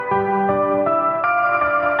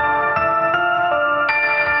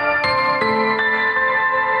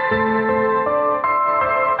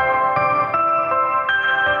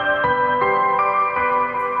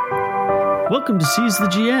welcome to Seize the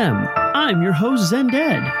GM. I'm your host,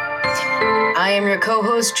 Zended. I am your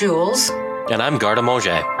co-host, Jules. And I'm Garda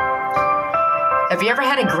Moget. Have you ever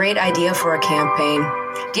had a great idea for a campaign?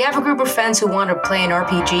 Do you have a group of friends who want to play an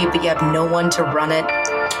RPG, but you have no one to run it?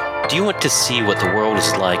 Do you want to see what the world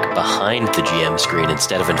is like behind the GM screen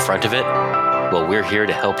instead of in front of it? Well, we're here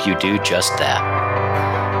to help you do just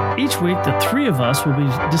that. Each week, the three of us will be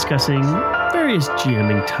discussing various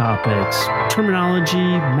GMing topics, terminology,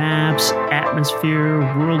 maps, atmosphere,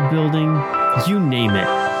 world building, you name it.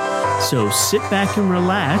 So sit back and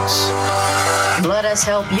relax. Let us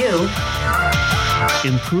help you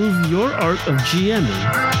improve your art of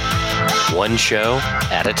GMing. One show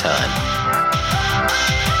at a time.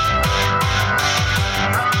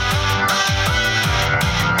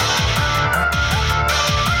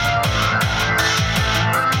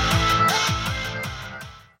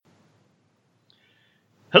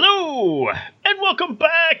 Hello, and welcome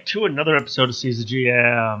back to another episode of Seize the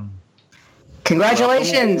GM.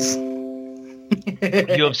 Congratulations.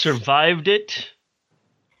 You have survived it.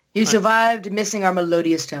 You survived missing our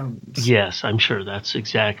melodious tones. Yes, I'm sure that's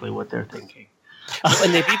exactly what they're thinking.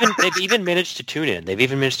 And they've even managed to tune in. They've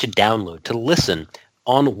even managed to download, to listen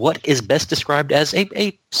on what is best described as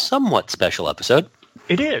a somewhat special episode.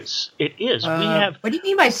 It is. It is. We have. What do you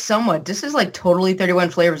mean by somewhat? This is like totally 31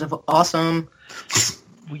 flavors of awesome.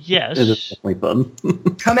 Yes. It is definitely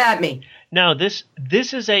fun. Come at me. Now, this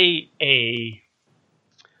is a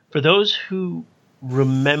for those who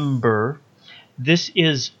remember, this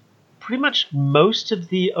is pretty much most of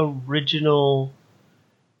the original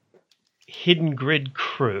Hidden Grid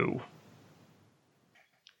crew,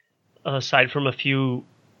 aside from a few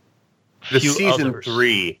season others.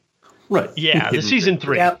 3. Right. Yeah, the season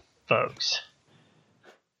 3 Yep. folks.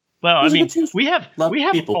 Well, I mean, we have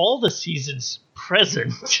people. all the seasons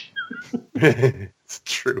present. It's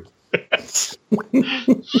true.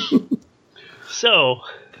 So,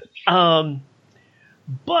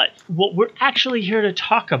 but what we're actually here to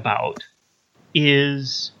talk about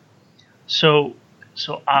is so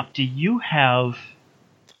Opti, you have.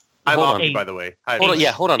 I'm Hold Opti, on. by the way. Hi.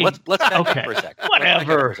 Hold on. Let's back Okay. up for a second.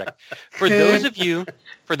 Whatever. For those of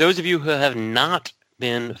you who have not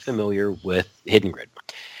been familiar with Hidden Grid,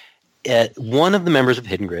 one of the members of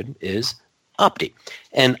Hidden Grid is Opti.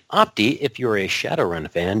 And Opti, if you're a Shadowrun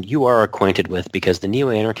fan, you are acquainted with because the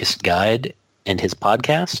Neo-Anarchist Guide and his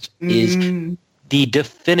podcast is the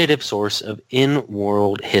definitive source of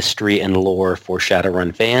in-world history and lore for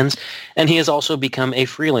Shadowrun fans. And he has also become a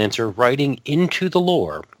freelancer writing into the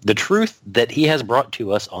lore, the truth that he has brought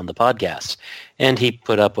to us on the podcast. And he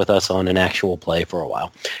put up with us on an actual play for a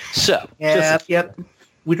while. So, Yep.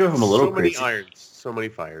 We drove him a little So many crazy. irons, so many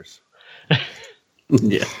fires.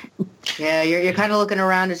 Yeah. Yeah, you're kind of looking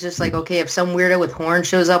around. It's just like, okay, if some weirdo with horn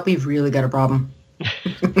shows up, we've really got a problem.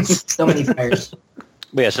 So many fires.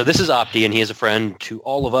 but yeah, so this is Opti, and he is a friend to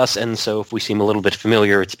all of us. And so if we seem a little bit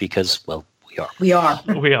familiar, it's because, well, we are. We are.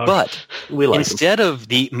 We are. But We like him. instead of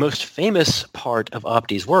the most famous part of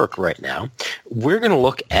Opti's work right now, we're going to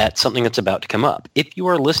look at something that's about to come up. If you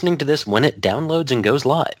are listening to this when it downloads and goes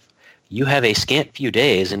live, you have a scant few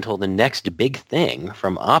days until the next big thing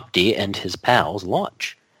from Opti and his pals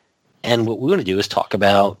launch. And what we want to do is talk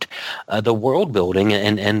about the world building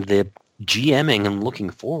and the GMing and looking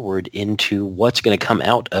forward into what's going to come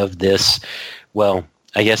out of this, well,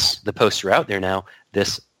 I guess the posts are out there now,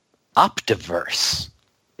 this Optiverse.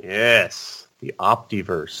 Yes, the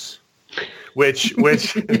Optiverse. Which No,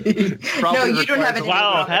 you don't have any-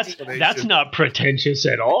 Wow, that's not pretentious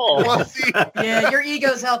at all. Well, see, Yeah, your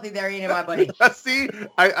ego's healthy there, ain't it, my buddy? see,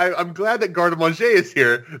 I'm glad that Garda Manger is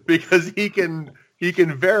here because he can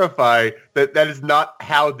verify that is not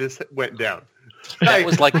how this went down. That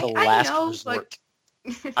was like the I last know, resort.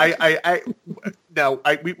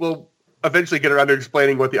 We will eventually get around to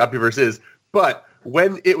explaining what the Optiverse is, but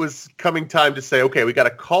when it was coming time to say, okay, we got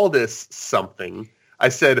to call this something, I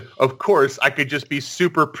said, of course, I could just be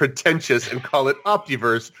super pretentious and call it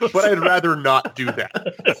Optiverse, but I'd rather not do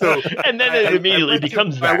that. So, And then it immediately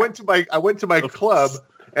becomes that. I went to my club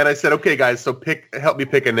and I said, okay, guys, so help me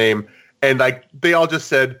pick a name. And they all just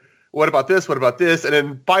said, what about this? What about this? And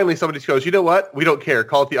then finally somebody just goes, you know what? We don't care.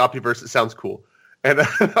 Call it the Optiverse. It sounds cool. And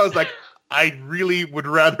I was like, I really would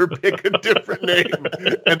rather pick a different name.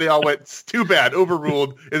 And they all went, it's too bad,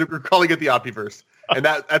 overruled. And we're calling it the Optiverse. And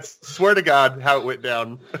that's, swear to God, how it went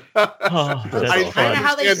down. Oh, that's I Kind funny. of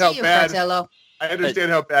how they understand how see you, bad- Fratello. I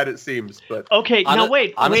understand how bad it seems, but Okay, now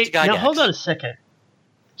wait. honest to God, Now Dax. hold on a second.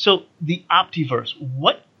 So the Optiverse,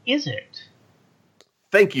 what is it?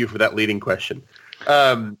 thank you for that leading question.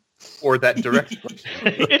 for that direct question.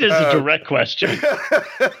 It is a direct question.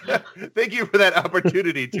 Thank you for that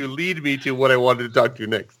opportunity to lead me to what I wanted to talk to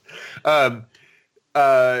next.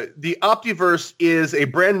 The Optiverse is a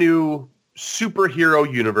brand new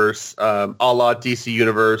superhero universe, a la DC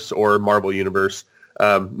Universe or Marvel Universe.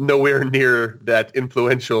 Nowhere near that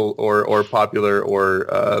influential or popular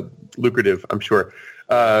or lucrative, I'm sure.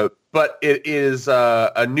 But it is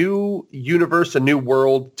a new universe, a new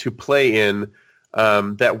world to play in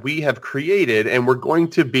that we have created, and we're going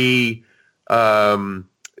to be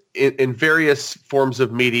in various forms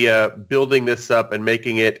of media building this up and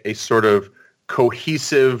making it a sort of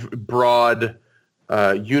cohesive, broad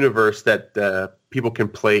universe that people can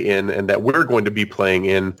play in, and that we're going to be playing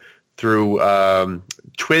in through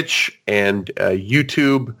Twitch and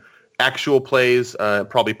YouTube, actual plays,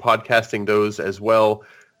 probably podcasting those as well.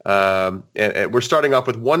 And we're starting off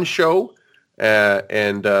with one show,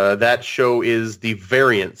 and that show is The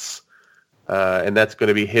Variants. And that's going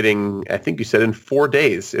to be hitting, I think you said, in 4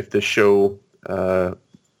 days if the show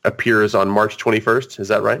appears on March 21st. Is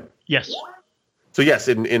that right? Yes. So yes,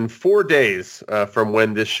 in 4 days from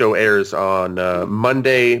when this show airs on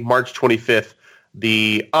Monday, March 25th,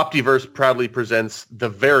 the Optiverse proudly presents The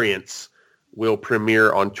Variants will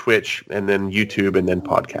premiere on Twitch and then YouTube and then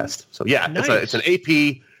podcast. So yeah, nice. It's an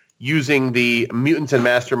AP using the Mutants and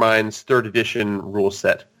Masterminds 3rd edition rule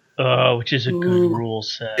set. Which is a good rule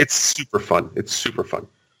set. It's super fun.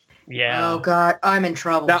 Yeah. Oh God, I'm in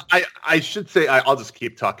trouble. Now I should say I'll just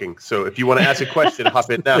keep talking. So if you want to ask a question, hop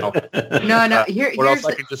in now. No. Or else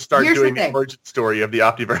I can just start doing the origin story of the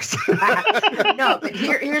Optiverse. No, but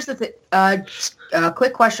here's the thing.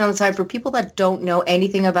 Quick question on the side for people that don't know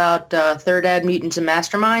anything about 3rd Ed Mutants and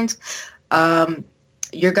Masterminds.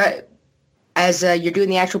 You're doing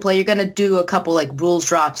the actual play, you're going to do a couple like rules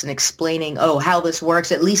drops and explaining how this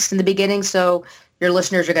works, at least in the beginning, so your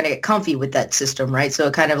listeners are going to get comfy with that system, right?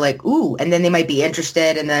 So kind of like, and then they might be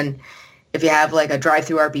interested, and then if you have like a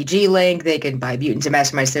drive-through RPG link, they can buy Mutants and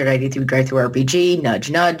Masterminds 3rd ID through drive-through RPG,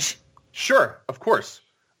 nudge, nudge. Sure, of course.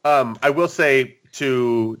 I will say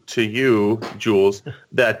to you, Jules,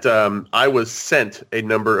 that I was sent a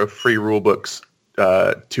number of free rule books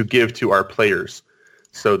to give to our players,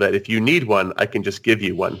 so that if you need one, I can just give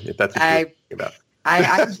you one, if that's what you're thinking about.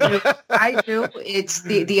 I do. It's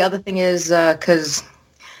the other thing is because,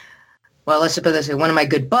 let's just put this way. One of my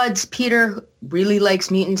good buds, Peter, really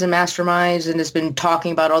likes Mutants and Masterminds and has been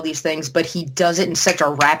talking about all these things, but he does it in such a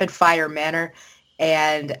rapid fire manner,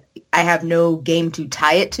 and I have no game to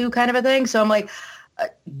tie it to, kind of a thing. So I'm like,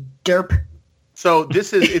 derp. So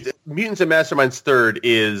this is Mutants and Masterminds 3rd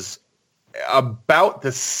is about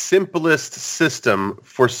the simplest system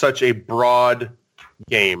for such a broad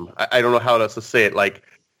game. I don't know how else to say it. Like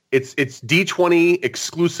it's D20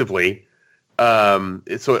 exclusively. So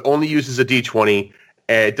it only uses a D20.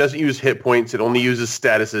 It doesn't use hit points. It only uses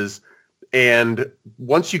statuses. And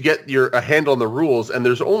once you get a handle on the rules, and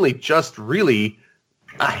there's only just really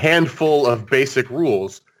a handful of basic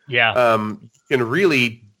rules, you can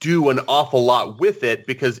really do an awful lot with it,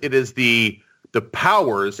 because it is the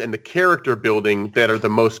powers and the character building that are the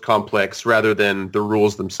most complex rather than the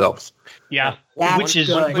rules themselves. Yeah, which is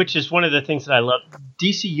one of the things that I love.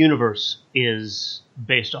 DC Universe is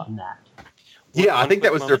based on that. Yeah, I think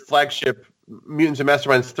that was their flagship. Mutants and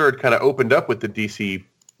Masterminds 3rd kind of opened up with the DC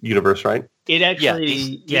Universe, right? It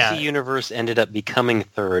actually, DC Universe ended up becoming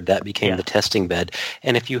 3rd. That became the testing bed.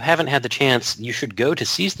 And if you haven't had the chance, you should go to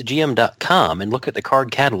seizethegm.com and look at the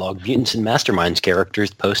card catalog, Mutants and Masterminds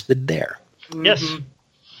characters posted there. Yes.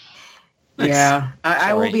 Mm-hmm. Yeah,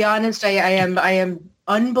 I will be honest. I am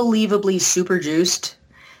unbelievably super juiced,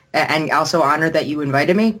 and also honored that you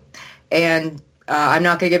invited me. And I'm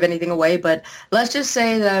not going to give anything away, but let's just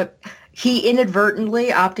say that he inadvertently,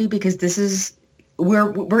 Opti, because this is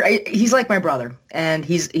he's like my brother, and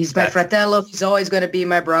he's my fratello. He's always going to be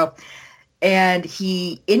my bro, and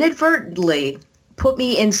he inadvertently put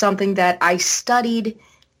me in something that I studied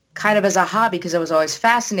kind of as a hobby because I was always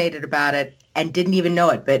fascinated about it and didn't even know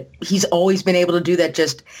it. But he's always been able to do that.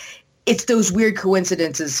 It's those weird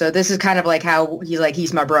coincidences. So this is kind of like how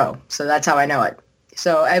he's my bro. So that's how I know it.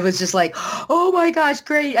 So I was just like, oh my gosh,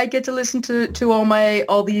 great. I get to listen to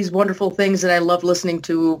all these wonderful things that I love listening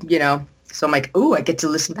to, So I'm like, ooh, I get to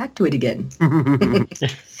listen back to it again.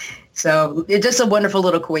 So it's just a wonderful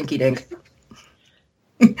little coinky dink.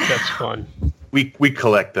 That's fun. We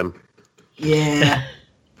collect them. Yeah.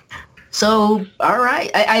 So, all right.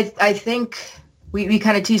 I think we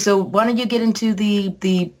kind of tease. So why don't you get into the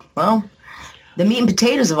meat and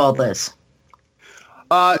potatoes of all this?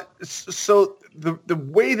 So the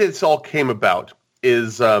way this all came about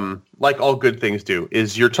is like all good things do,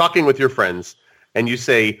 is you're talking with your friends and you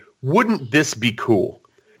say, wouldn't this be cool?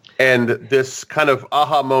 And this kind of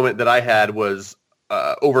aha moment that I had was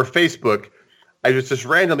over Facebook. I was just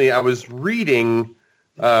randomly, I was reading,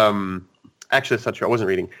 actually that's not true, I wasn't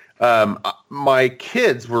reading. My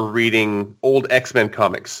kids were reading old X-Men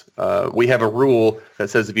comics. We have a rule that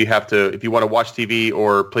says if you want to watch TV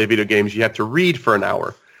or play video games, you have to read for an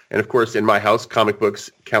hour. And of course, in my house, comic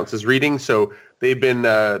books counts as reading. So they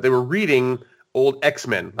were reading old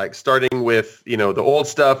X-Men, like starting with, the old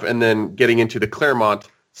stuff and then getting into the Claremont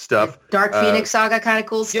stuff. Dark Phoenix Saga kind of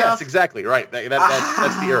cool stuff. Yes, exactly. Right.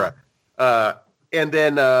 That's the era. And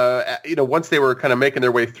then, once they were kind of making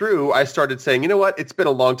their way through, I started saying, you know what? It's been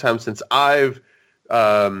a long time since I've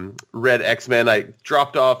read X-Men. I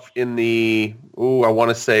dropped off in the, I want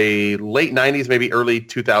to say late 90s, maybe early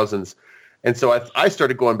 2000s. And so I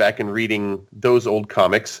started going back and reading those old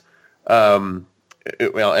comics. I've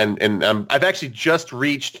actually just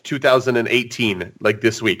reached 2018, like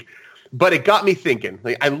this week. But it got me thinking.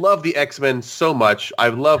 Like, I love the X-Men so much. I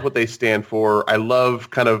love what they stand for. I love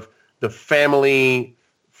kind of the family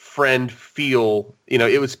friend feel.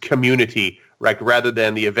 It was community, right? Rather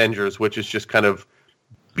than the Avengers, which is just kind of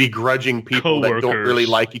begrudging people that don't really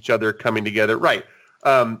like each other coming together. Right.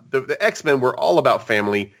 The X-Men were all about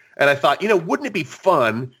family. And I thought, wouldn't it be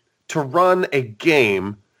fun to run a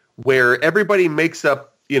game where everybody makes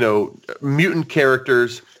up, mutant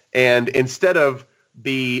characters, and instead of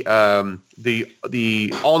the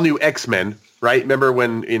all new X-Men, right? Remember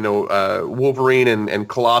when Wolverine and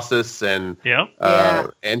Colossus and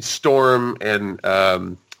and Storm and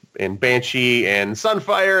Banshee and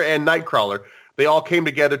Sunfire and Nightcrawler, they all came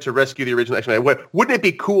together to rescue the original X-Men. Wouldn't it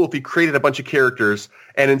be cool if you created a bunch of characters,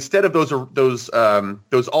 and instead of those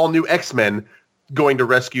all new X-Men going to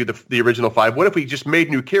rescue the original five, what if we just made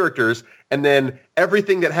new characters, and then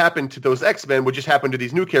everything that happened to those X-Men would just happen to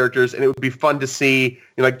these new characters, and it would be fun to see,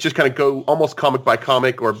 just kind of go almost comic by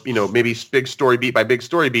comic, or maybe big story beat by big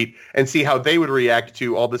story beat, and see how they would react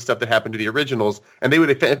to all this stuff that happened to the originals, and they would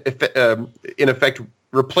in effect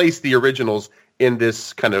replace the originals in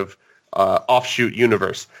this kind of offshoot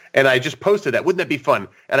universe. And I just posted that. Wouldn't that be fun?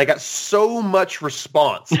 And I got so much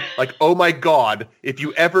response. Like, oh my God, if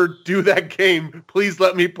you ever do that game, please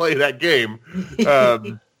let me play that game.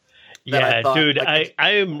 Yeah, dude, I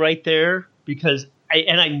am right there, because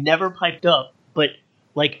I never piped up, but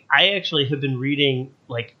like I actually have been reading,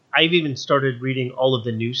 like I've even started reading all of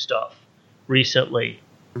the new stuff recently.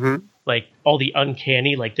 Mm-hmm. Like all the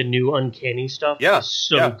Uncanny, like the new Uncanny stuff. Yeah, is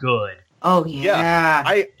so good. Oh yeah.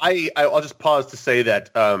 I'll just pause to say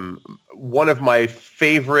that one of my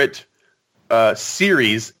favorite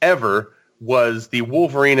series ever was the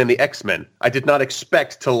Wolverine and the X-Men. I did not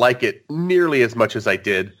expect to like it nearly as much as I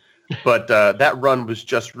did, but that run was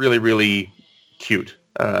just really, really cute.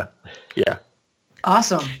 Yeah.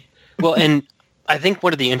 Awesome. Well, and I think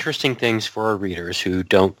one of the interesting things for our readers who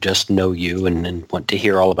don't just know you and want to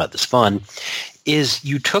hear all about this fun is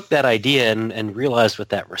you took that idea and realized with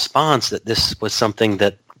that response that this was something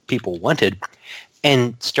that people wanted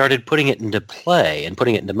and started putting it into play and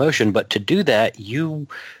putting it into motion. But to do that, you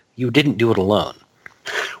didn't do it alone.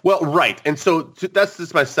 Well, right. And so that's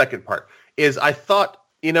just my second part is I thought,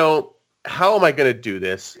 how am I going to do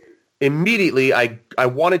this? Immediately, I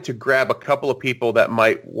wanted to grab a couple of people that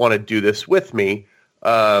might want to do this with me.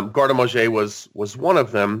 Gardemanger was one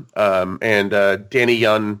of them, and Danny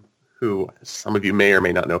Yun, who some of you may or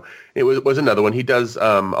may not know, it was another one. He does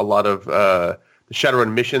a lot of the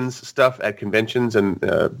Shadowrun missions stuff at conventions, and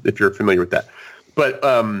if you're familiar with that. But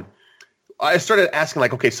I started asking,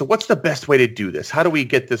 like, okay, so what's the best way to do this? How do we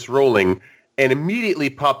get this rolling? And immediately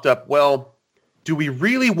popped up, well, do we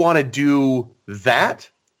really want to do that?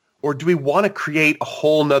 Or do we want to create a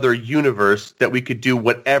whole nother universe that we could do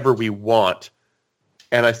whatever we want?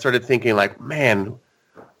 And I started thinking, like, man,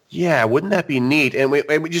 yeah, wouldn't that be neat? And we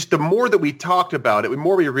just, the more that we talked about it, the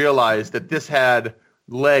more we realized that this had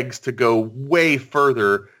legs to go way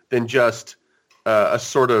further than just a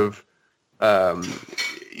sort of,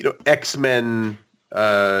 X-Men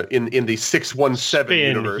in the 617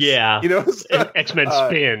 universe. Yeah, an X-Men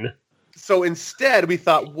spin. So instead, we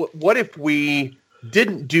thought, what if we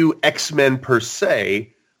didn't do X-Men per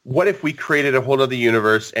se? What if we created a whole other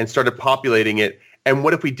universe and started populating it? And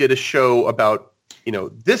what if we did a show about,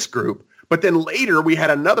 this group, but then later we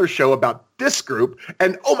had another show about this group,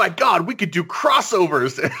 and oh my God, we could do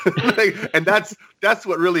crossovers. And that's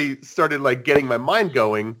what really started like getting my mind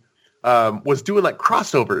going was doing like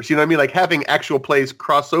crossovers. You know what I mean? Like having actual plays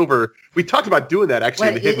crossover. We talked about doing that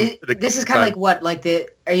actually. This is kind of like what? Like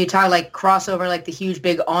are you talking like crossover, like the huge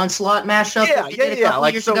big Onslaught mashup that we did a couple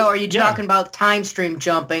years ago? Or are you talking about time stream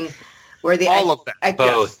jumping? Where all of that.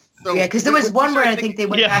 Both. So, yeah, because there was one where I think they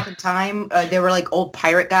went back in time. They were like old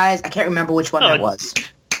pirate guys. I can't remember which one that was.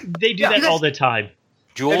 They do that all the time.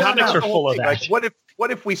 Comics are full of that. Like,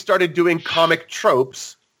 what if we started doing comic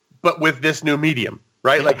tropes, but with this new medium,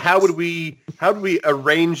 right? Yes. Like, how do we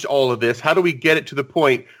arrange all of this? How do we get it to the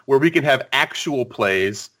point where we can have actual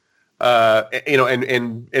plays,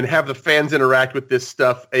 and have the fans interact with this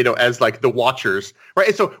stuff, as like the watchers, right?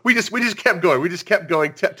 And so we just kept going. We just kept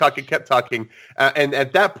going, kept talking. And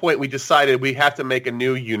at that point, we decided we have to make a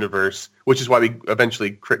new universe, which is why we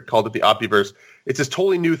eventually called it the Optiverse. It's this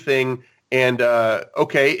totally new thing. And,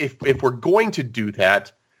 if we're going to do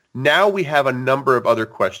that, now we have a number of other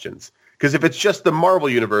questions. Because if it's just the Marvel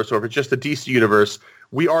universe or if it's just the DC universe,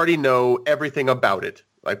 we already know everything about it.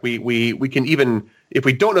 Like we can even, if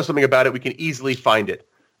we don't know something about it, we can easily find it.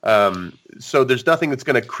 So there's nothing that's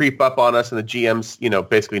going to creep up on us, and the GMs,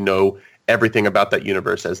 basically know everything about that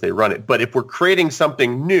universe as they run it. But if we're creating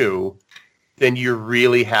something new, then you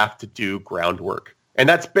really have to do groundwork. And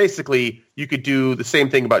that's basically, you could do the same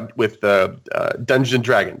thing with Dungeons and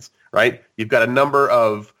Dragons, right? You've got a number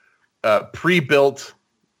of pre-built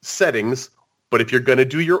settings, but if you're going to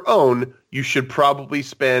do your own, you should probably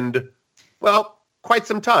spend, quite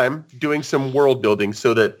some time doing some world building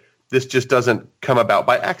so that this just doesn't come about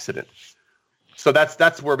by accident. So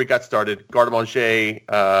that's where we got started. Garde-Manger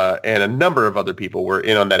and a number of other people were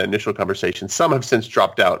in on that initial conversation. Some have since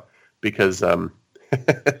dropped out because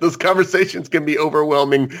those conversations can be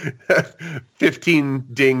overwhelming. 15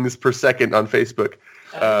 dings per second on Facebook.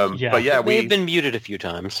 But yeah, we've been muted a few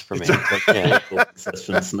times for me.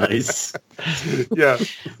 That's nice. Yeah.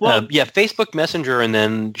 Well, Facebook Messenger and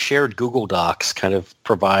then shared Google Docs kind of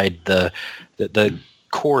provide the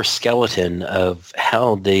core skeleton of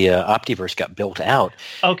how the Optiverse got built out.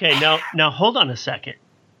 Okay, now hold on a second.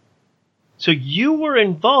 So you were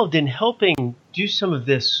involved in helping do some of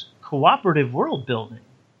this cooperative world building.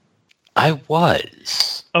 I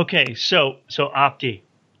was. Okay, so Opti,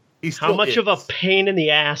 how much of a pain in the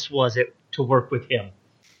ass was it to work with him?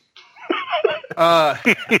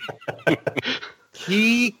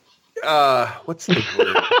 He, what's the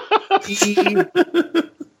word? He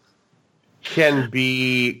can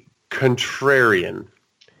be contrarian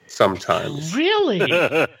sometimes. Really?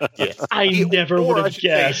 Yes. I never would have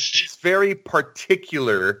guessed. He's very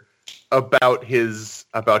particular about his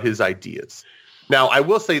ideas. Now, I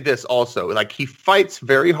will say this also, like he fights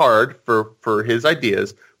very hard for his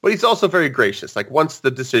ideas, but he's also very gracious. Like once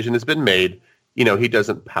the decision has been made, he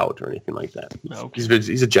doesn't pout or anything like that. Okay.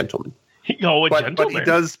 He's a gentleman. Gentleman. But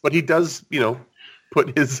he does,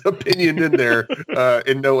 put his opinion in there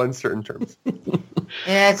in no uncertain terms.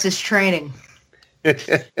 Yeah, it's his training.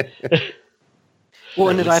 Well,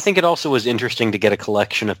 and I think it also was interesting to get a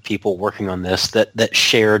collection of people working on this that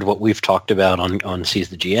shared what we've talked about on Seize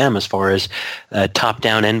the GM as far as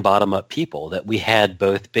top-down and bottom-up people, that we had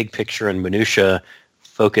both big picture and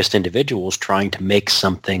minutia-focused individuals trying to make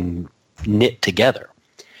something knit together.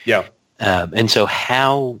 Yeah. And so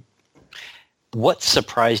what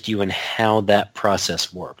surprised you in how that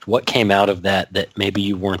process worked? What came out of that maybe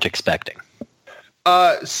you weren't expecting?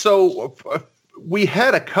 So we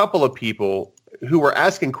had a couple of people who were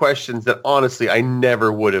asking questions that honestly I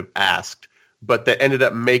never would have asked, but that ended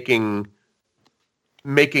up making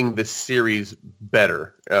the series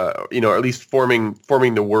better, or at least forming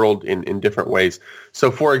the world in different ways. So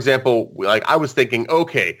for example, like I was thinking,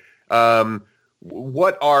 okay,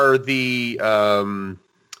 what are the,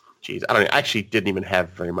 I actually didn't even have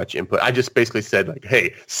very much input. I just basically said like,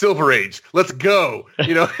 hey, Silver Age, let's go,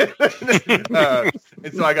 and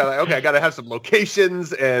so I got I got to have some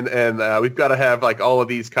locations and we've got to have like all of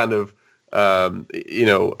these kind of,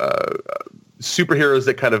 superheroes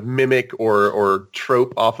that kind of mimic or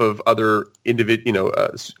trope off of other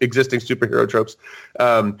existing superhero tropes.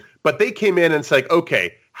 But they came in and it's like,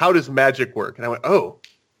 okay, how does magic work? And I went,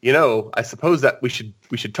 I suppose that we should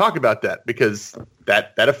talk about that because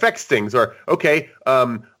that affects things. Or, okay,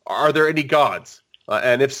 are there any gods?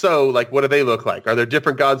 And if so, like, what do they look like? Are there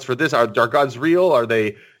different gods for this? Are gods real? Are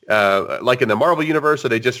they, like in the Marvel universe, are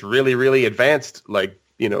they just really, really advanced, like,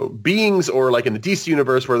 beings, or like in the DC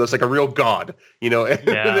universe where there's like a real god,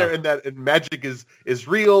 and magic is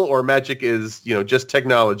real, or magic is, just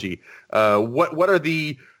technology. What are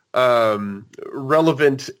the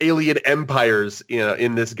relevant alien empires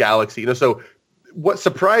in this galaxy? So what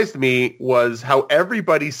surprised me was how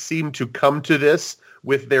everybody seemed to come to this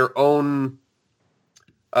with their own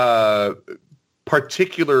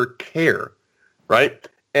particular care, right?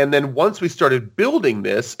 And then once we started building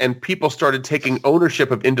this and people started taking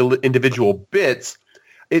ownership of individual bits,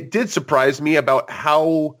 it did surprise me about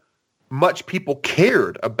how much people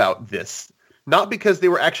cared about this. Not because they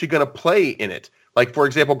were actually going to play in it. Like, for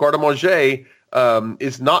example, Garde-Manger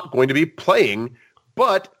is not going to be playing,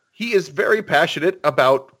 but he is very passionate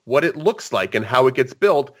about what it looks like and how it gets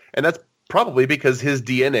built. And that's probably because his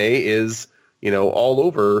DNA is, all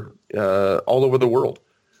over the world.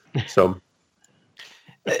 So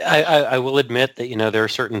I will admit that, there are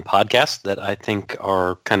certain podcasts that I think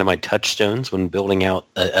are kind of my touchstones when building out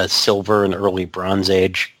a silver and early Bronze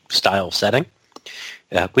Age style setting.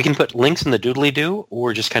 We can put links in the doodly-doo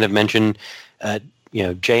or just kind of mention,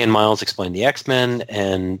 Jay and Miles Explain the X-Men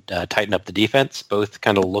and Tighten Up the Defense. Both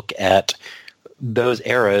kind of look at those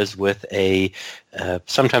eras with a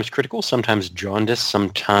sometimes critical, sometimes jaundiced,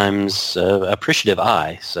 sometimes appreciative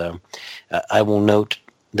eye. So I will note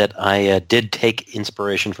that I did take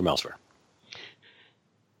inspiration from elsewhere.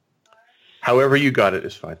 However you got it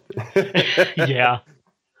is fine. Yeah.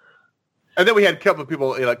 And then we had a couple of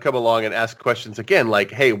people come along and ask questions again,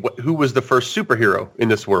 like, hey, who was the first superhero in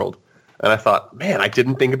this world? And I thought, man, I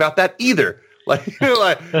didn't think about that either.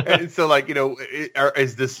 And so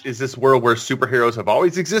is this world where superheroes have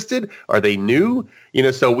always existed? Are they new?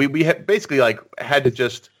 So we had basically had to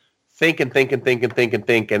just think. And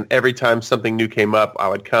every time something new came up, I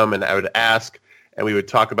would come and I would ask, and we would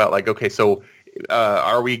talk about okay, so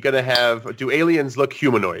are we going to do aliens look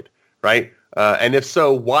humanoid, right? And if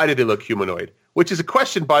so, why do they look humanoid? Which is a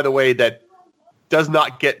question, by the way, that does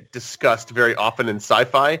not get discussed very often in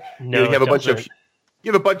sci-fi. No, you have a bunch of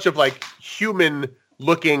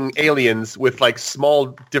human-looking aliens with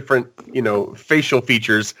small, different, facial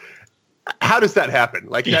features. How does that happen?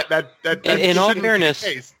 That in all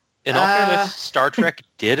fairness, Star Trek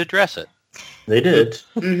did address it. They did.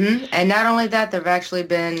 Mm-hmm. And not only that, there have actually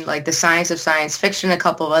been the science of science fiction, a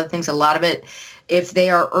couple of other things. A lot of it, if they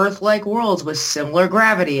are Earth-like worlds with similar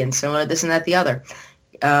gravity and similar this and that, the other.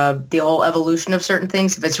 The whole evolution of certain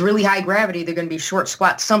things. If it's really high gravity, they're going to be short,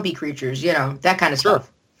 squat, stumpy creatures, that kind of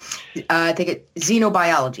stuff. I think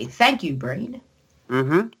xenobiology. Thank you, Brain.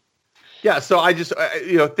 Mm-hmm. Yeah, so I just,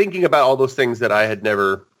 thinking about all those things that I had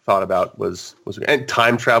never thought about was and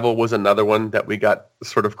time travel was another one that we got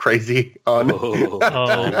sort of crazy on.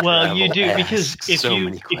 Well, you do, because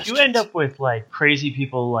if you end up with crazy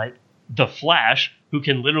people like the Flash, who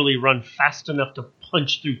can literally run fast enough to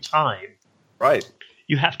punch through time, right?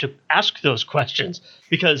 You have to ask those questions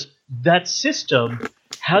because that system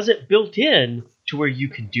has it built in to where you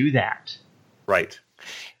can do that. Right.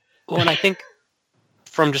 Well, and I think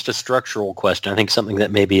from just a structural question, I think something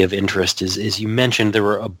that may be of interest is you mentioned there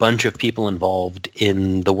were a bunch of people involved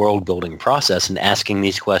in the world building process and asking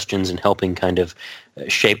these questions and helping kind of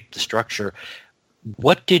shape the structure.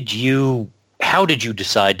 How did you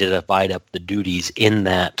decide to divide up the duties in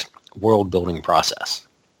that world building process?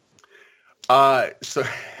 So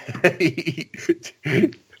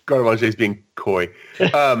Garde-Manger is being coy.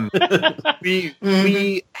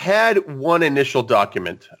 We had one initial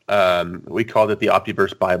document. We called it the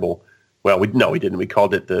Optiverse Bible. Well, we didn't. We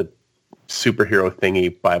called it the superhero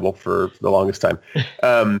thingy Bible for the longest time.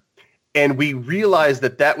 And we realized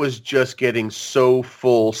that was just getting so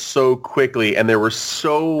full so quickly, and there were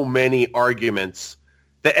so many arguments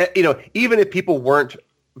that even if people weren't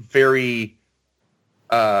very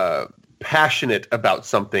passionate about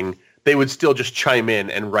something, they would still just chime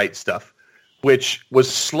in and write stuff, which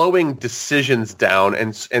was slowing decisions down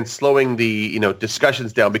and slowing the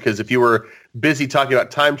discussions down, because if you were busy talking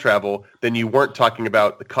about time travel, then you weren't talking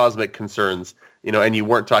about the cosmic concerns, and you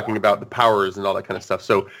weren't talking about the powers and all that kind of stuff.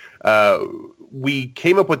 So we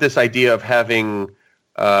came up with this idea of having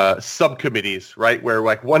subcommittees, right? Where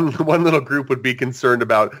one little group would be concerned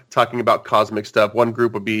about talking about cosmic stuff. One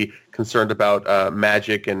group would be concerned about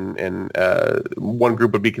magic, and one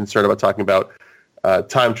group would be concerned about talking about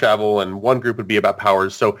time travel, and one group would be about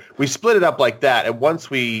powers. So we split it up like that. And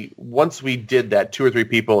once we did that, 2 or 3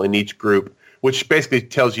 people in each group, which basically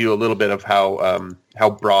tells you a little bit of how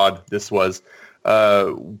broad this was,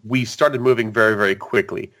 we started moving very, very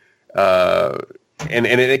quickly. And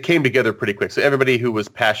it came together pretty quick. So everybody who was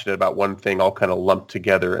passionate about one thing all kind of lumped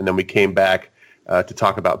together, and then we came back to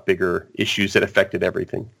talk about bigger issues that affected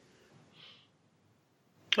everything.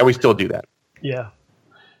 And we still do that. Yeah.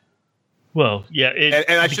 Well, yeah.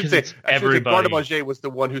 And I should say, Garde-Manger was the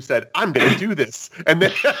one who said, "I'm going to do this," and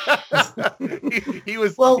then he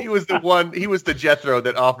was the one. He was the Jethro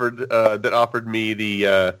that offered me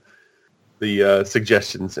the the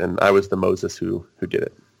suggestions, and I was the Moses who did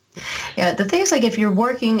it. Yeah, the thing is, like, if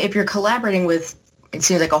you're collaborating with, it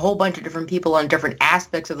seems like a whole bunch of different people on different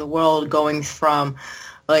aspects of the world, going from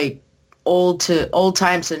like old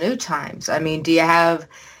times to new times. I mean, do you have,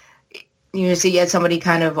 you had somebody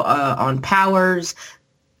kind of on powers?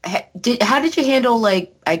 How did you handle,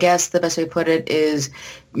 like, I guess the best way to put it is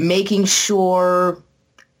making sure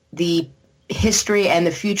the history and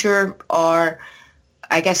the future are,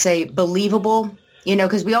 I guess, believable?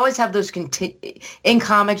 Because we always have those in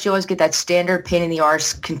comics. You always get that standard pain in the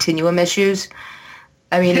arse continuum issues.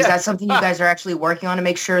 I mean, is that something you guys are actually working on to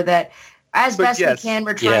make sure that, as best we can,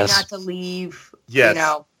 we're trying not to leave?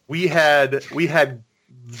 Yes, we had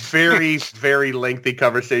very, very lengthy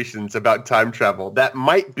conversations about time travel. That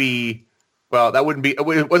might be, well, that wouldn't be.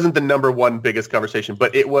 It wasn't the number one biggest conversation,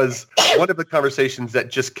 but it was one of the conversations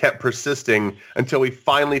that just kept persisting until we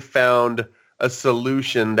finally found a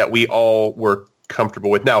solution that we all were comfortable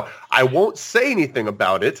with. Now, I won't say anything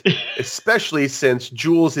about it, especially since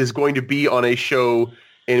Jules is going to be on a show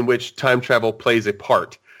in which time travel plays a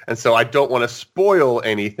part. And so I don't want to spoil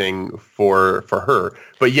anything for her.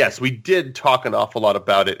 But yes, we did talk an awful lot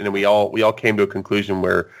about it, and we all came to a conclusion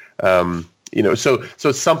where so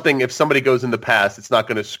something, if somebody goes in the past, it's not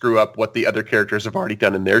going to screw up what the other characters have already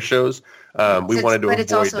done in their shows. We wanted to avoid that. But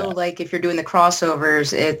it's also like, if you're doing the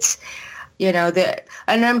crossovers, it's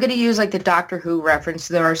and I'm going to use like the Doctor Who reference.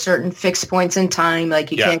 There are certain fixed points in time.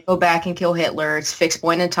 Like you can't go back and kill Hitler. It's fixed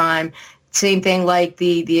point in time. Same thing like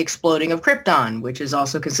the exploding of Krypton, which is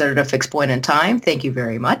also considered a fixed point in time. Thank you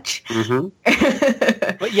very much. Mm-hmm.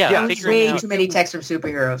 But way too many texts from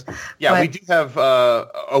superheroes. Yeah, we do have well,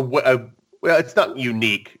 it's not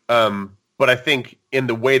unique, but I think in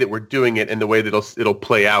the way that we're doing it and the way that it'll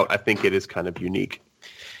play out, I think it is kind of unique.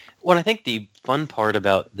 Well, I think the fun part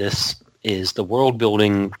about this is the world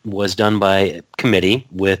building was done by a committee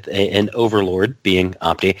with an overlord being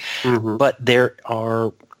Opti, but there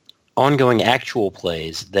are ongoing actual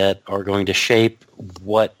plays that are going to shape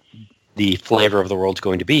what the flavor of the world's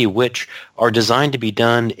going to be, which are designed to be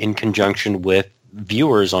done in conjunction with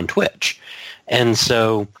viewers on Twitch. And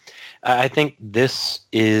so I think this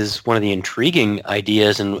is one of the intriguing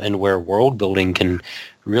ideas and where world building can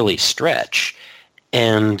really stretch.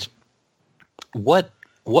 And what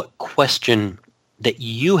question that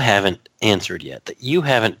you haven't answered yet, that you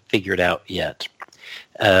haven't figured out yet,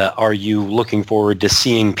 are you looking forward to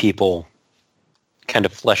seeing people kind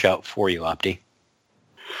of flesh out for you, Opti?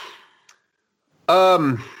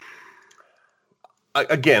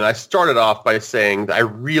 Again, I started off by saying that I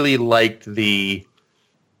really liked the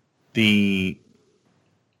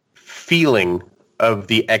feeling of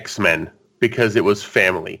the X-Men because it was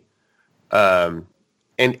family. And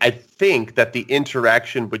I think that the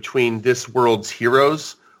interaction between this world's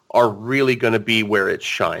heroes are really going to be where it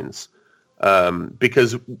shines.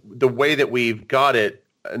 Because the way that we've got it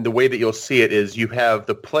and the way that you'll see it is you have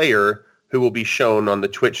the player who will be shown on the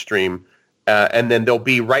Twitch stream, and then they'll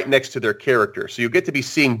be right next to their character. So you get to be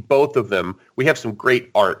seeing both of them. We have some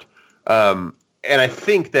great art. And I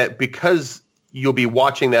think that because you'll be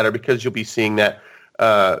watching that or because you'll be seeing that,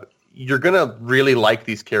 you're going to really like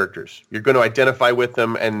these characters. You're going to identify with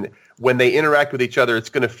them, and when they interact with each other, it's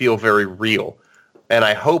going to feel very real. And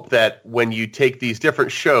I hope that when you take these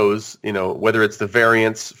different shows, whether it's the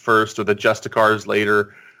Variants first or the Justicars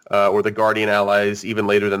later, or the Guardian Allies even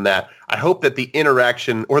later than that, I hope that the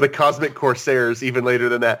interaction, or the Cosmic Corsairs even later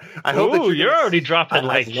than that. I hope that you're already dropping.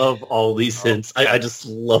 I love all these hints. I just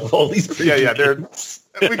love all these. We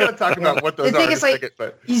got to talk about what those are. The thing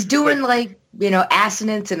is, he's doing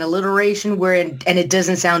assonance and alliteration and it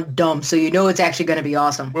doesn't sound dumb, so it's actually going to be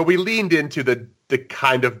awesome. Well, we leaned into the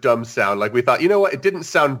kind of dumb sound. Like we thought, you know what? It didn't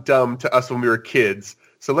sound dumb to us when we were kids,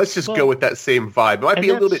 so let's just go with that same vibe. It might be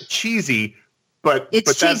a little bit cheesy, but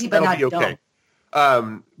that'll be okay.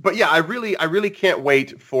 But yeah, I really can't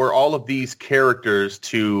wait for all of these characters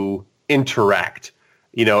to interact.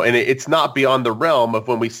 And it's not beyond the realm of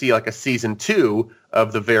when we see like a season 2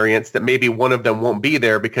 of the Variants that maybe one of them won't be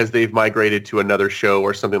there because they've migrated to another show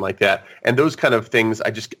or something like that. And those kind of things,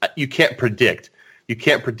 you can't predict. You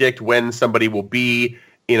can't predict when somebody will be,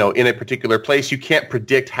 in a particular place. You can't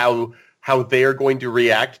predict how they're going to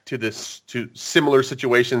react to similar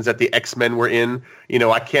situations that the X-Men were in.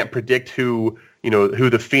 I can't predict who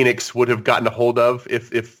the Phoenix would have gotten a hold of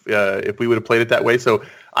if we would have played it that way. So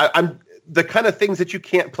I'm the kind of things that you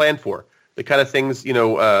can't plan for, the kind of things,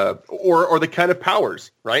 or the kind of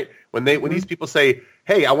powers, right? When these people say,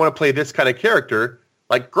 hey, I want to play this kind of character,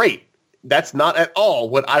 like, great. That's not at all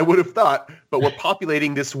what I would have thought, but we're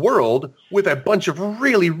populating this world with a bunch of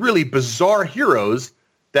really, really bizarre heroes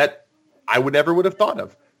that I would have thought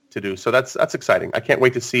of to do. So that's exciting. I can't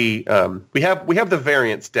wait to see. We have the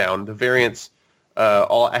variants down. The variants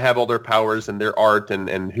I have all their powers and their art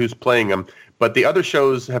and who's playing them. But the other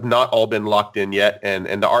shows have not all been locked in yet, and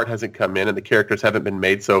the art hasn't come in, and the characters haven't been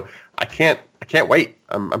made. So I can't wait.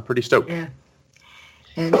 I'm pretty stoked. Yeah.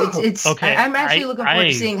 And it's okay. I'm actually looking forward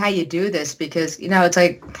to seeing how you do this because, it's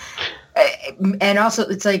like, and also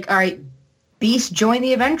it's like, all right, Beast join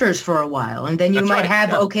the Avengers for a while, and then you might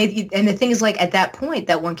have, and the thing is like at that point,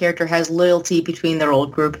 that one character has loyalty between their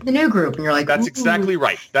old group and the new group, and you're like, that's exactly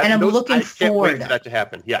right. And I'm looking forward to that to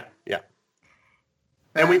happen. Yeah.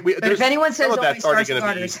 And but if anyone says, that's already going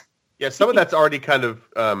to be, some of that's already kind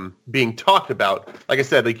of being talked about. Like I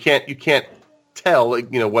said, you can't tell,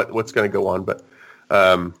 what's going to go on, but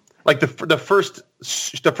like the first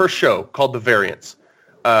show called The Variants,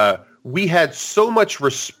 we had so much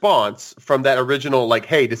response from that original, like,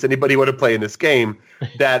 hey, does anybody want to play in this game,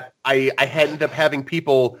 that I ended up having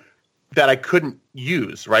people that I couldn't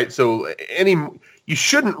use, right? So you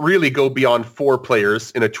shouldn't really go beyond 4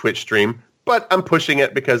 players in a Twitch stream, but I'm pushing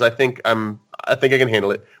it because I think I can handle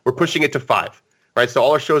it. We're pushing it to 5, right? So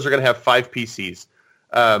all our shows are going to have 5 PCs.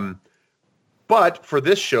 But for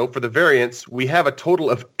this show, for The Variants, we have a total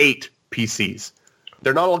of 8 PCs.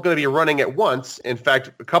 They're not all going to be running at once. In fact,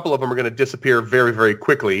 a couple of them are going to disappear very, very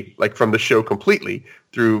quickly, like from the show completely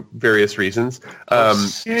through various reasons. But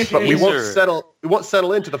we won't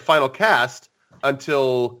settle into the final cast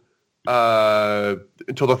until the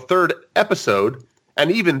 3rd episode. And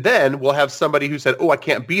even then, we'll have somebody who said, "Oh, I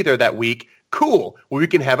can't be there that week." Cool. Well, we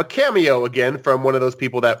can have a cameo again from one of those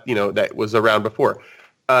people that that was around before.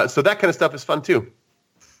 So that kind of stuff is fun too.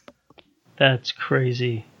 That's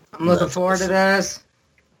crazy. I'm looking forward to this.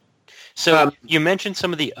 So you mentioned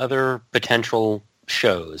some of the other potential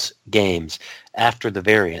shows, games after The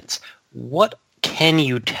Variants. What can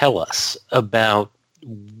you tell us about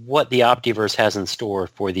what the Optiverse has in store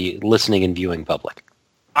for the listening and viewing public?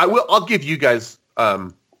 I'll give you guys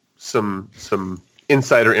some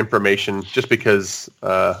insider information just because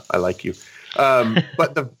I like you.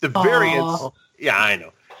 But the Variants, yeah, I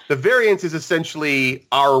know. The Variants is essentially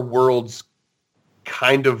our world's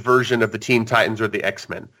kind of version of the Teen Titans or the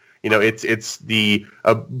X-Men. It's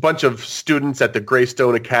a bunch of students at the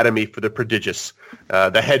Greystone Academy for the Prodigious.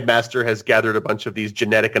 The headmaster has gathered a bunch of these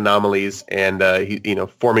genetic anomalies, and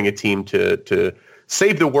forming a team to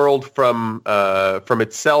save the world from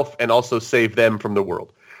itself and also save them from the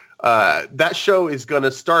world. That show is going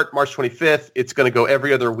to start March 25th. It's going to go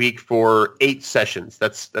every other week for 8 sessions.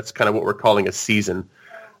 That's kind of what we're calling a season.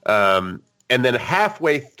 And then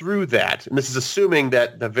halfway through that, and this is assuming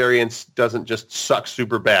that The Variants doesn't just suck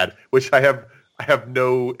super bad, which I have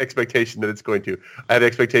no expectation that it's going to. I have the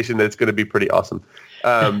expectation that it's going to be pretty awesome.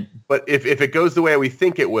 But if it goes the way we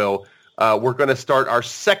think it will, we're going to start our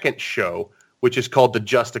 2nd show, which is called The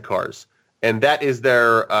Justicars. And that is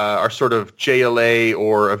our sort of JLA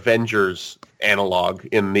or Avengers analog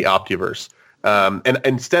in the Optiverse. And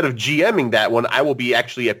instead of GMing that one, I will be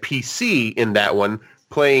actually a PC in that one,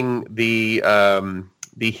 playing the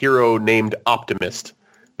hero named Optimist,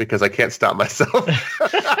 because I can't stop myself.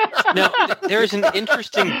 Now, there's an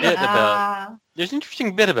interesting bit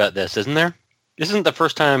about this, isn't there? This isn't the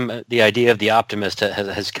first time the idea of the Optimist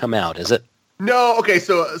has come out, is it? No. Okay.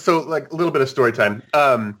 So like a little bit of story time.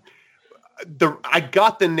 I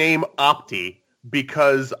got the name Opti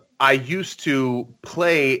because I used to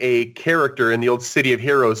play a character in the old City of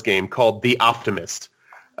Heroes game called the Optimist.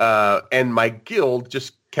 And my guild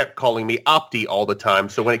just kept calling me Opti all the time.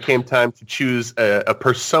 So when it came time to choose a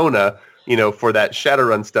persona, for that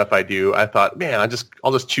Shadowrun stuff I do, I thought, man, I'll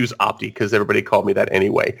just choose Opti because everybody called me that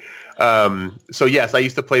anyway. So yes, I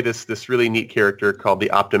used to play this really neat character called the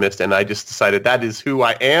Optimist, and I just decided that is who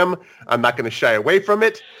I am. I'm not going to shy away from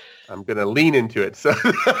it. I'm going to lean into it. So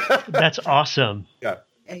that's awesome. Yeah.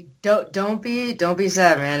 Hey, don't be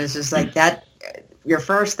sad, man. It's just like that. Your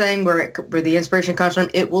first thing where the inspiration comes from,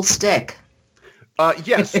 it will stick.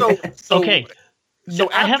 Yeah. So okay. So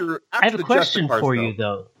I have a question for you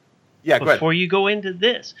though. Yeah. Go ahead. Before you go into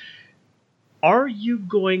this, are you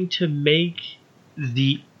going to make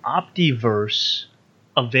the Optiverse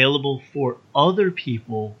available for other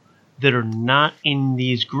people that are not in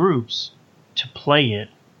these groups to play it?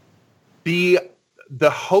 The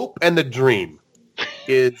hope and the dream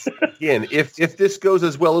is, again, if this goes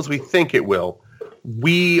as well as we think it will,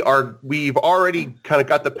 we've already kind of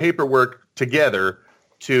got the paperwork together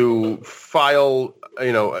to file.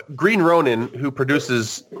 Green Ronin, who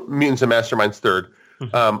produces Mutants and Masterminds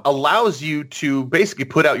 3rd, allows you to basically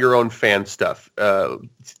put out your own fan stuff,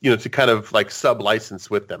 to kind of like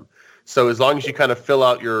sub-license with them. So as long as you kind of fill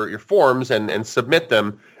out your forms and submit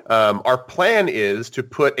them, our plan is to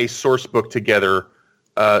put a source book together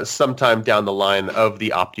sometime down the line of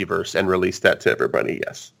the Optiverse and release that to everybody,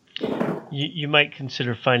 yes. You might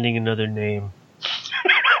consider finding another name.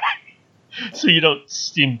 So you don't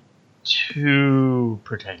seem too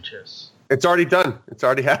pretentious. It's already done. It's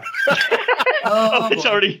already happened. I'm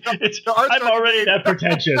already that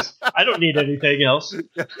pretentious. I don't need anything else.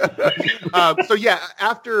 So yeah,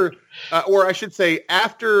 after the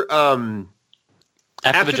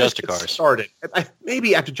Justicars started,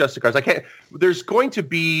 maybe after Justicars, I can't. There's going to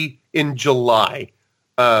be in July,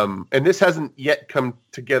 and this hasn't yet come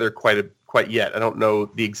together quite yet. I don't know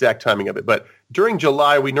the exact timing of it, but during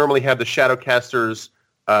July we normally have the Shadowcasters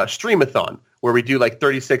Streamathon, where we do like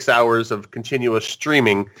 36 hours of continuous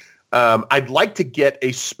streaming. I'd like to get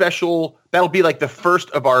a special. That'll be like the first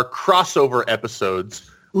of our crossover episodes.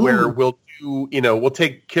 Ooh. Where we'll do, we'll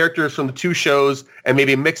take characters from the two shows and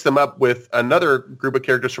maybe mix them up with another group of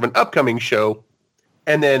characters from an upcoming show,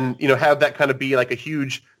 and then, have that kind of be like a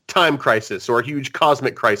huge time crisis or a huge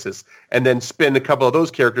cosmic crisis, and then spin a couple of those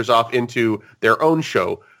characters off into their own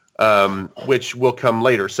show, which will come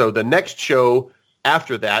later. So the next show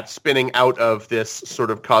after that, spinning out of this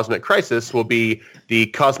sort of cosmic crisis, will be the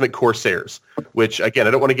Cosmic Corsairs, which, again,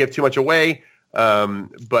 I don't want to give too much away.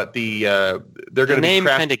 But they're going to be name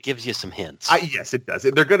kind of gives you some hints. Yes, it does.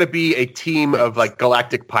 They're going to be a team of like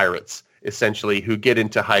galactic pirates, essentially, who get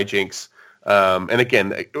into hijinks. And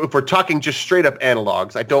again, if we're talking just straight up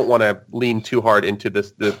analogs, I don't want to lean too hard into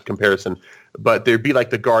the comparison, but they'd be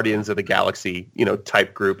like the Guardians of the Galaxy,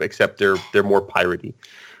 type group, except they're more piratey.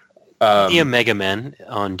 The Omega Men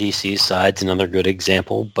on DC's side is another good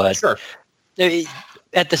example, but sure.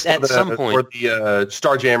 At some point, or the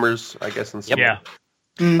Starjammers, I guess. In some yeah.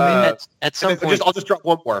 At some point, I'll just drop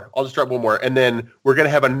one more, and then we're going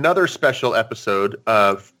to have another special episode,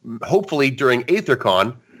 hopefully during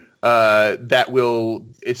AetherCon, that will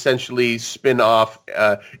essentially spin off.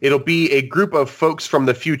 It'll be a group of folks from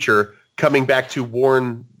the future coming back to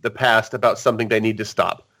warn the past about something they need to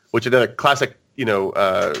stop, which is another classic,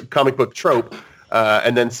 comic book trope.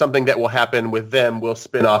 And then something that will happen with them will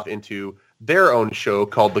spin off into their own show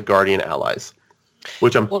called The Guardian Allies,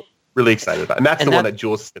 which I'm really excited about. And that's the one that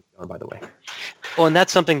Jules is on, by the way. Well, and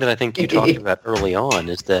that's something that I think you talked about early on,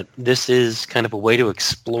 is that this is kind of a way to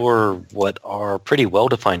explore what are pretty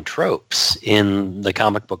well-defined tropes in the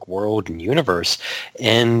comic book world and universe,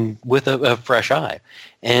 and with a fresh eye.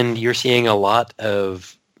 And you're seeing a lot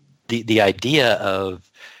of the idea of,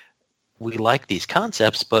 we like these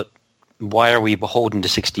concepts, but why are we beholden to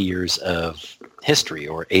 60 years of history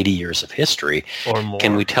or 80 years of history? Or more.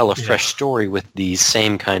 Can we tell a fresh story with these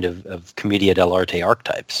same kind of commedia dell'arte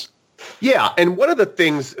archetypes? Yeah, and one of the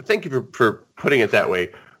things, thank you for putting it that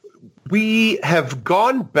way, we have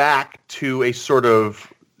gone back to a sort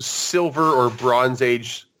of Silver or Bronze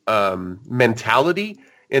Age mentality,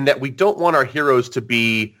 in that we don't want our heroes to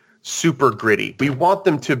be super gritty. We want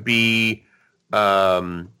them to be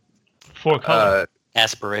for color.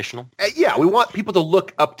 Aspirational. Yeah, we want people to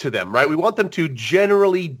look up to them, right? We want them to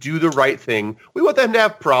generally do the right thing. We want them to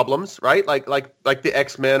have problems, right? Like the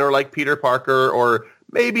X-Men, or like Peter Parker, or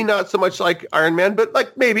maybe not so much like Iron Man, but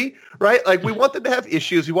like maybe, right? Like we want them to have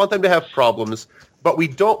issues. We want them to have problems, but we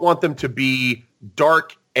don't want them to be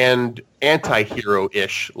dark and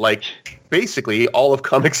anti-hero-ish, like basically all of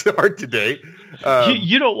comics are today.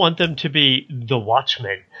 You don't want them to be the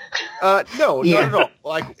Watchmen. No, not at all.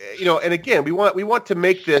 Like, and again, we want to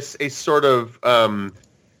make this a sort of,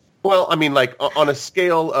 like on a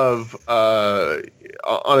scale of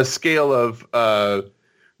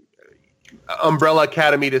Umbrella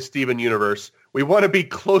Academy to Steven Universe. We want to be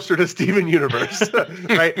closer to Steven Universe,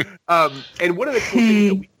 right? And one of the cool things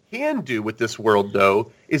that we can do with this world,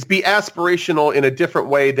 though, is be aspirational in a different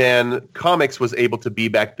way than comics was able to be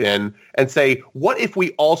back then, and say, what if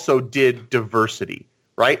we also did diversity,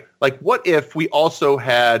 right? Like, what if we also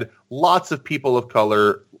had lots of people of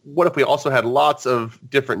color? What if we also had lots of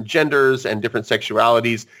different genders and different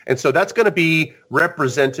sexualities? And so that's going to be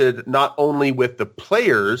represented not only with the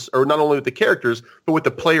players, or not only with the characters, but with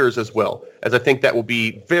the players as well, as I think that will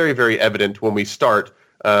be very, very evident when we start.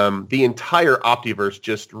 The entire Optiverse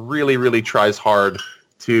just really, really tries hard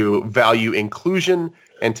to value inclusion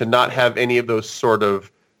and to not have any of those sort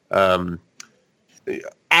of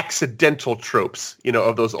accidental tropes,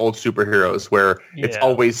 of those old superheroes where it's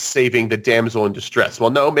always saving the damsel in distress.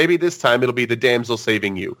 Well, no, maybe this time it'll be the damsel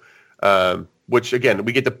saving you, which, again,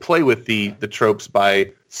 we get to play with the tropes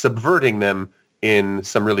by subverting them in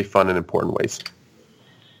some really fun and important ways.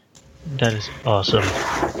 That is awesome.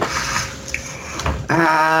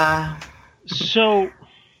 So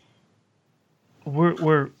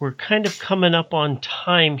we're kind of coming up on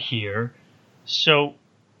time here. So,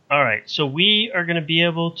 all right. So we are going to be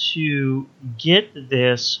able to get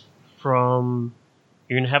this from.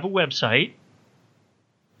 You're going to have a website.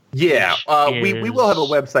 Yeah, we will have a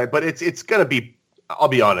website, but it's going to be. I'll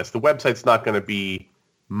be honest. The website's not going to be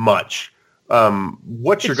much.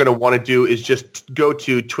 What you're going to want to do is just go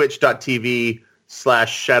to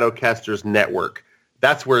twitch.tv/Shadowcasters Network.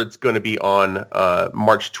 That's where it's going to be on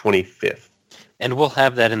March 25th. And we'll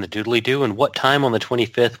have that in the doodly-doo. And what time on the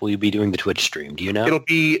 25th will you be doing the Twitch stream? Do you know? It'll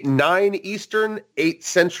be 9 Eastern, 8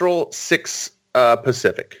 Central, 6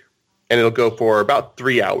 Pacific. And it'll go for about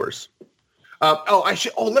 3 hours.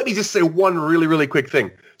 Let me just say one really, really quick thing.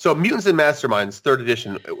 So Mutants and Masterminds, 3rd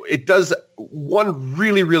edition, it does one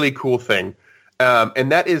really, really cool thing.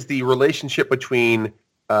 And that is the relationship between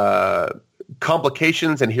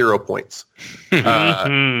complications and hero points.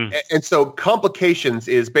 And so complications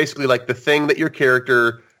is basically like the thing that your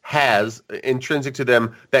character has intrinsic to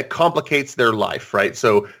them that complicates their life, right?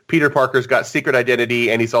 So Peter Parker's got secret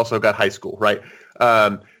identity and he's also got high school, right?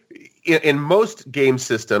 In most game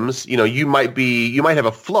systems, you might have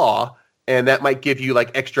a flaw and that might give you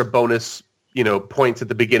like extra bonus, points at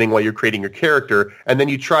the beginning while you're creating your character. And then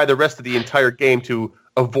you try the rest of the entire game to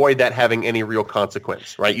avoid that having any real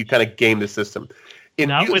consequence, right? You kind of game the system.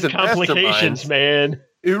 Not with complications, man.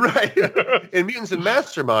 Right. In Mutants and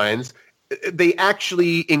Masterminds, they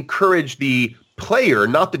actually encourage the player,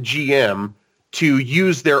 not the GM, to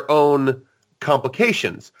use their own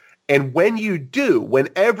complications. And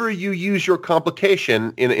whenever you use your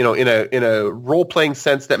complication in a role-playing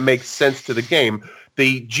sense that makes sense to the game,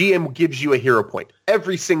 the GM gives you a hero point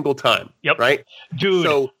every single time. Yep. Right? Dude,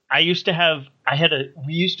 so, we used to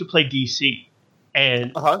play DC,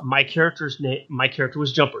 and my character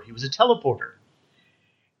was Jumper. He was a teleporter.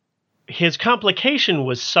 His complication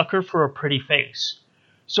was Sucker for a Pretty Face.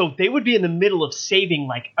 So they would be in the middle of saving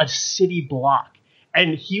like a city block,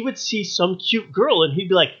 and he would see some cute girl, and he'd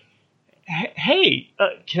be like, "Hey,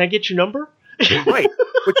 can I get your number?" Right,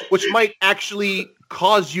 which might actually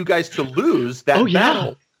cause you guys to lose that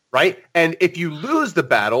battle, right? And if you lose the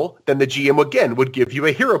battle, then the GM again would give you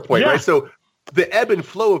a hero point, right? So the ebb and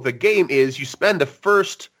flow of the game is you spend the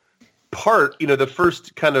first part, the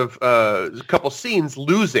first kind of couple scenes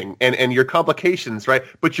losing and your complications, right?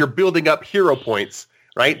 But you're building up hero points,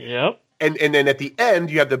 right? Yep. And then at the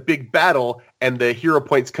end, you have the big battle, and the hero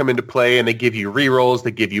points come into play, and they give you rerolls,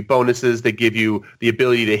 they give you bonuses, they give you the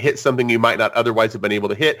ability to hit something you might not otherwise have been able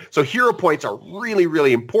to hit. So hero points are really,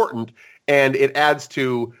 really important, and it adds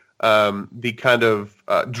to the kind of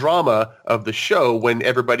drama of the show when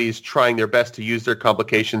everybody's trying their best to use their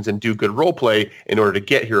complications and do good role play in order to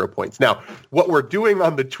get hero points. Now, what we're doing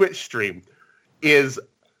on the Twitch stream is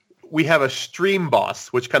we have a stream boss,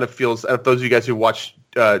 which kind of feels, those of you guys who watch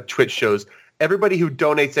Twitch shows, everybody who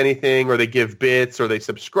donates anything or they give bits or they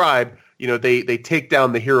subscribe, they take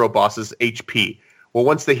down the hero boss's HP. Well,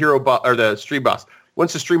 once the stream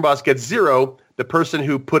boss gets 0, the person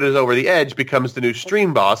who put it over the edge becomes the new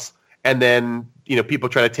stream boss, and then people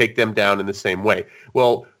try to take them down in the same way.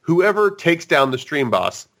 Well, whoever takes down the stream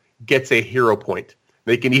boss gets a hero point.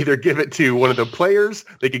 They can either give it to one of the players,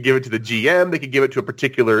 they can give it to the GM, they can give it to a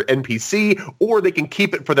particular NPC, or they can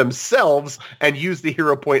keep it for themselves and use the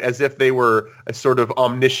hero point as if they were a sort of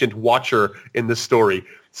omniscient watcher in the story.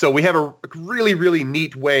 So we have a really, really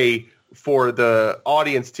neat way for the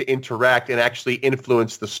audience to interact and actually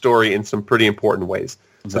influence the story in some pretty important ways.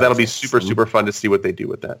 So that'll be super, super fun to see what they do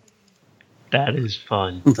with that. That is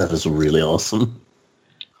fun. That is really awesome.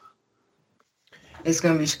 It's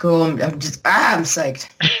gonna be cool. I'm psyched.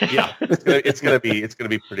 Yeah, it's gonna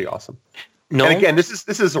be pretty awesome. No, and again, this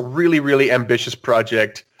is a really, really ambitious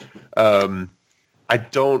project. I've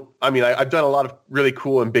done a lot of really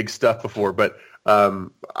cool and big stuff before, but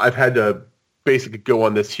I've had to basically go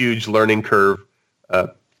on this huge learning curve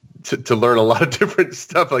to learn a lot of different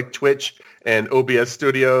stuff like Twitch and OBS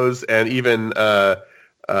Studios and even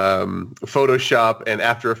Photoshop and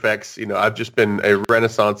After Effects. I've just been a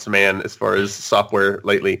renaissance man as far as software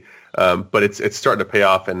lately, but it's starting to pay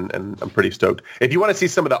off, and I'm pretty stoked. If you want to see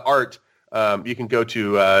some of the art, you can go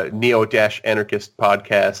to Neo-Anarchist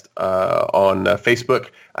Podcast on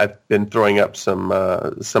Facebook. I've been throwing up some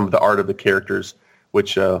of the art of the characters,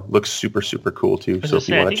 which looks super, super cool too. So if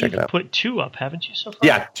you want to check it out. Put 2 up, haven't you, so far?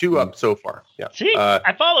 Yeah, 2 up so far. Yeah. See,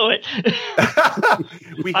 I follow it.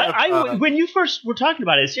 When you first were talking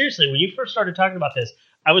about it, seriously, when you first started talking about this,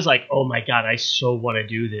 I was like, oh my God, I so want to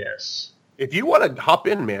do this. If you want to hop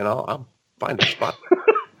in, man, I'll find a spot.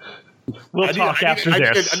 We'll talk after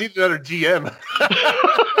this. I need another GM.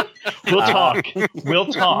 We'll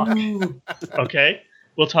talk. Okay?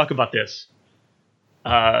 We'll talk about this.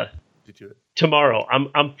 Tomorrow.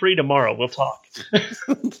 I'm free tomorrow. We'll talk.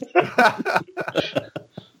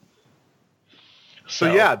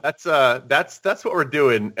 So yeah, that's what we're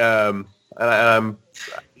doing. Mutants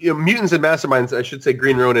and Masterminds, I should say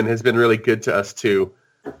Green Ronin has been really good to us too.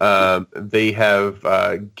 They have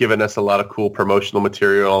given us a lot of cool promotional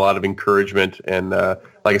material, a lot of encouragement, and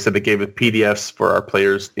like I said, they gave us PDFs for our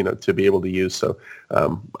players, to be able to use. So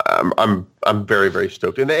I'm very, very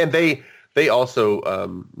stoked, and they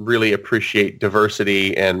also really appreciate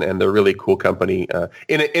diversity, and they're a really cool company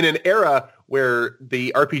in an era where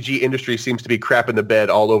the RPG industry seems to be crapping the bed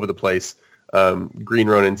all over the place. Green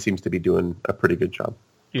Ronin seems to be doing a pretty good job.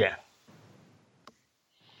 Yeah.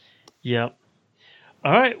 Yep.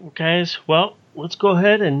 All right, guys. Well, let's go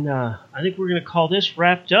ahead and I think we're going to call this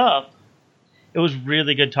wrapped up. It was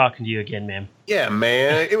really good talking to you again, man. Yeah,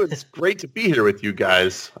 man. It was great to be here with you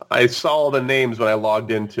guys. I saw all the names when I logged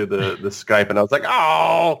into the Skype, and I was like,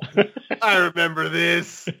 oh, I remember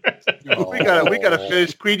this. We gotta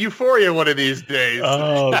finish Queen Euphoria one of these days.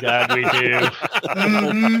 Oh, God, we do.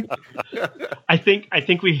 I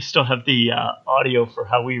think we still have the audio for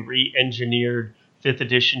how we re-engineered 5th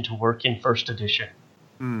edition to work in 1st edition.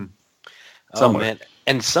 Oh, man.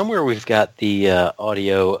 And somewhere we've got the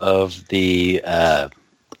audio of the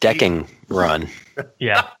decking run.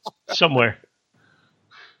 Yeah, somewhere.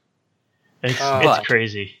 It's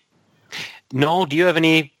crazy. Noel, do you have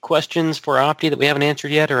any questions for Opti that we haven't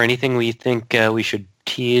answered yet, or anything we think we should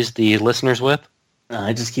tease the listeners with?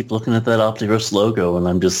 I just keep looking at that Optiverse logo, and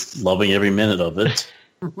I'm just loving every minute of it.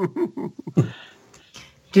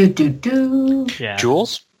 Yeah.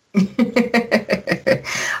 Jules?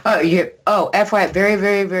 FYI, very,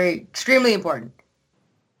 very, very extremely important.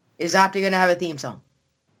 Is Opti going to have a theme song?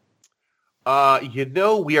 We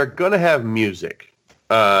are going to have music.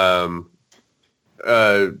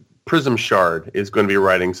 Prism Shard is going to be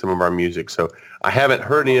writing some of our music, so I haven't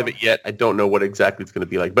heard any of it yet. I don't know what exactly it's going to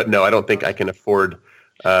be like, but no, I don't think I can afford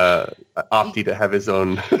Opti to have his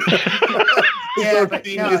own. Yeah, but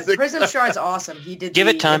no, Prism Shard's awesome. He did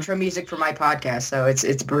the intro music for my podcast, so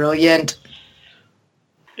it's brilliant.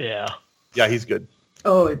 Yeah. Yeah, he's good.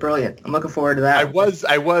 Oh, brilliant! I'm looking forward to that. I was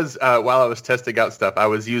while I was testing out stuff, I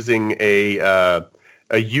was using a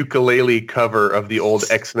ukulele cover of the old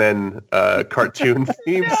X-Men cartoon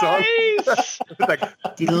theme song. Like,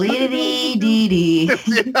 dee-dee-dee-dee-dee.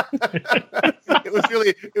 It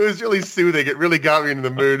was really soothing. It really got me in the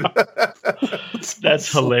mood.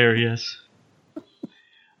 That's hilarious.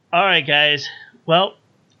 All right, guys. Well,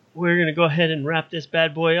 we're going to go ahead and wrap this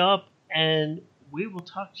bad boy up, and we will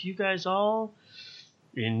talk to you guys all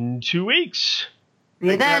in 2 weeks. See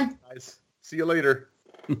you then. Guys. See you later.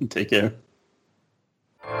 Take care.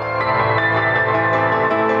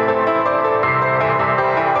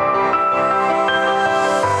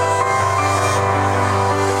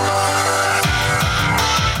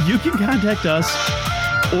 You can contact us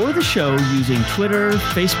or the show using Twitter,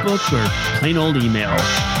 Facebook, or plain old email.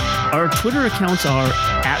 Our Twitter accounts are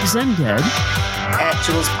 @ZenDead,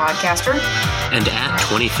 @Jules Podcaster, and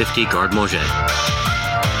 @2050 Gardmoget.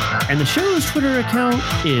 And the show's Twitter account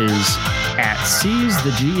is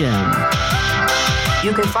 @SeizTheGM.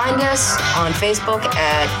 You can find us on Facebook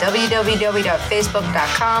at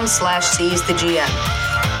www.facebook.com/SeizTheGM.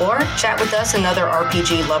 Or chat with us and other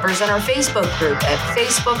RPG lovers in our Facebook group at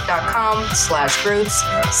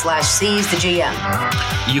facebook.com/groups/SeizTheGM.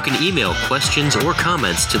 You can email questions or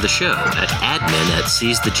comments to the show at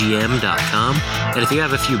admin@seizthegm.com. And if you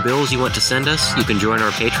have a few bills you want to send us, you can join our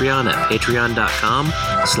Patreon at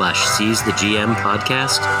patreon.com/SeizTheGM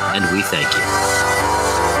podcast, and we thank you.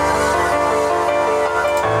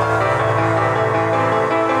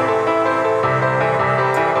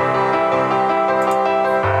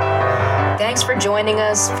 Thanks for joining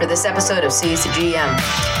us for this episode of Seize the GM.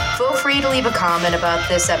 Feel free to leave a comment about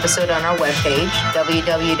this episode on our webpage,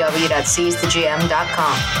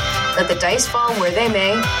 www.seizthegm.com. Let the dice fall where they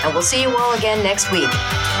may, and we'll see you all again next week.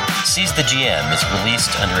 Seize the GM is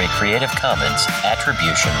released under a Creative Commons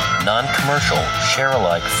Attribution, Non-Commercial,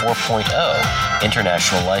 Share-alike 4.0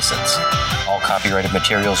 International License. All copyrighted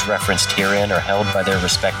materials referenced herein are held by their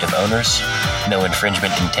respective owners. No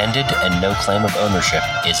infringement intended, and no claim of ownership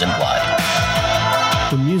is implied.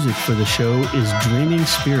 The music for the show is Dreaming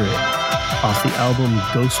Spirit off the album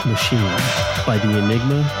Ghost Machine by the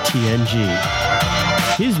Enigma TNG.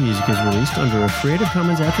 His music is released under a Creative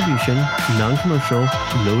Commons Attribution, Non-Commercial,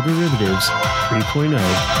 No Derivatives 3.0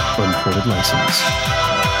 Unported license.